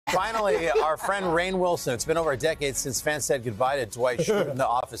Finally, our friend Rainn Wilson. It's been over a decade since fans said goodbye to Dwight Schrute and the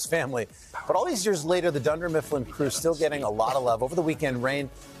Office family. But all these years later, the Dunder Mifflin crew is still getting a lot of love. Over the weekend, Rainn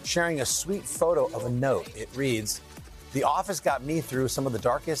sharing a sweet photo of a note. It reads, "The Office got me through some of the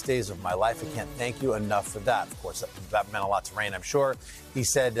darkest days of my life. I can't thank you enough for that." Of course, that meant a lot to Rainn, I'm sure. He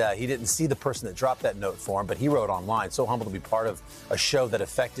said he didn't see the person that dropped that note for him, but he wrote online, "So humble to be part of a show that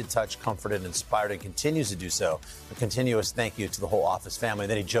affected, touched, comforted, inspired, and continues to do so. A continuous thank you to the whole Office family."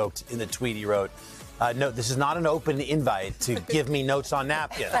 And then he joked in the tweet, he wrote, "No, this is not an open invite to give me notes on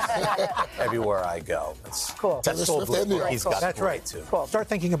napkins everywhere I go." That's cool. That's soul food. He's got That's right. Too. Cool. Start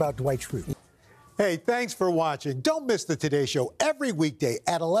thinking about Dwight Schrute. Hey, thanks for watching. Don't miss the Today Show every weekday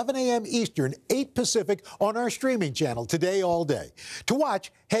at 11 a.m. Eastern, 8 Pacific on our streaming channel, Today All Day. To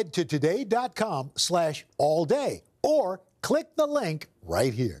watch, head to today.com/allday or click the link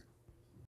right here.